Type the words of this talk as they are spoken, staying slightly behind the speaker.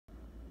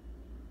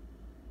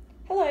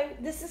Hello,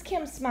 this is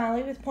Kim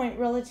Smiley with Point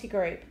Realty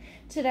Group.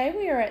 Today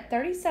we are at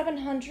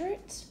 3700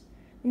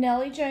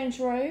 Nellie Jones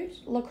Road,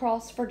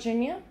 LaCrosse,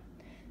 Virginia.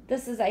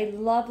 This is a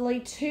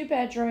lovely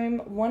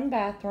 2-bedroom,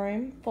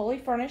 1-bathroom, fully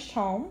furnished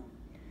home.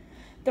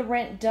 The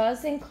rent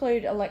does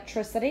include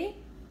electricity,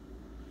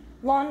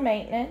 lawn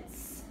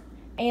maintenance,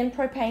 and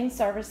propane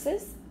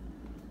services.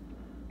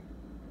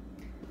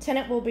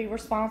 Tenant will be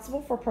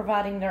responsible for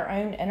providing their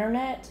own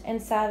internet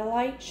and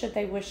satellite should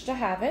they wish to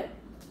have it.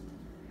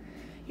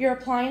 Your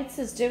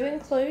appliances do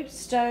include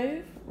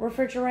stove,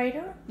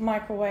 refrigerator,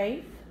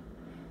 microwave,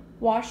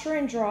 washer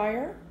and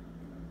dryer.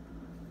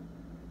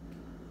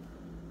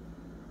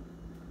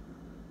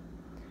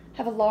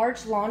 Have a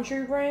large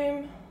laundry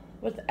room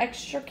with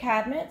extra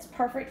cabinets,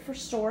 perfect for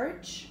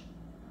storage.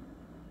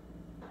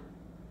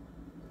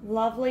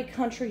 Lovely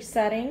country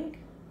setting.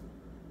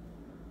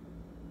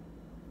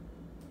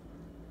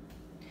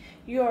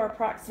 You are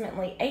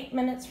approximately 8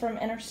 minutes from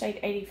Interstate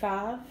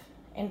 85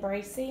 in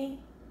Bracy,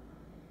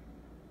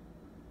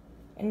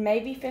 and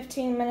maybe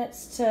 15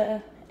 minutes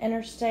to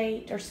Highway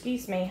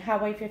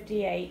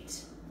 58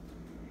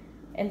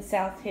 in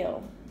South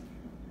Hill.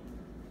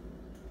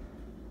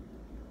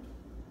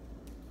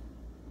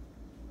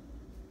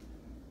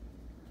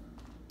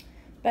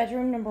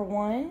 Bedroom number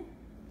 1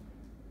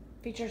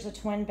 features a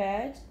twin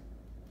bed,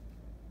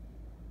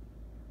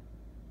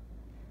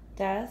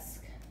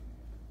 desk,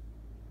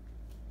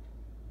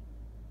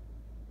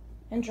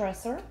 and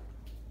dresser.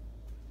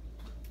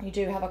 You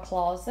do have a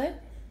closet.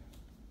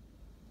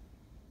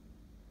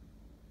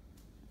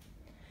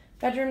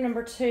 Bedroom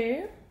number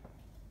 2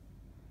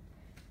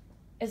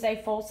 is a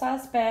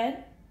full-size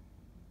bed.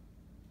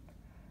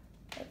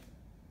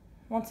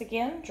 Once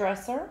again,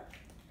 dresser.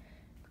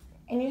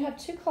 And you have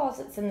 2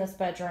 closets in this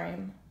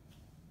bedroom.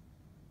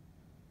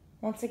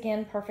 Once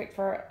again, perfect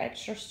for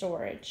extra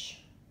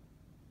storage.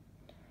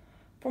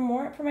 For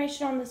more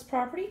information on this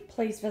property,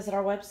 please visit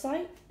our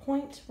website,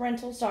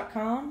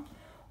 pointrentals.com,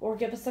 or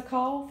give us a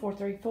call,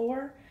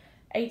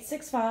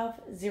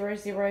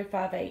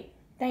 434-865-0058.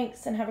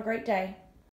 Thanks, and have a great day.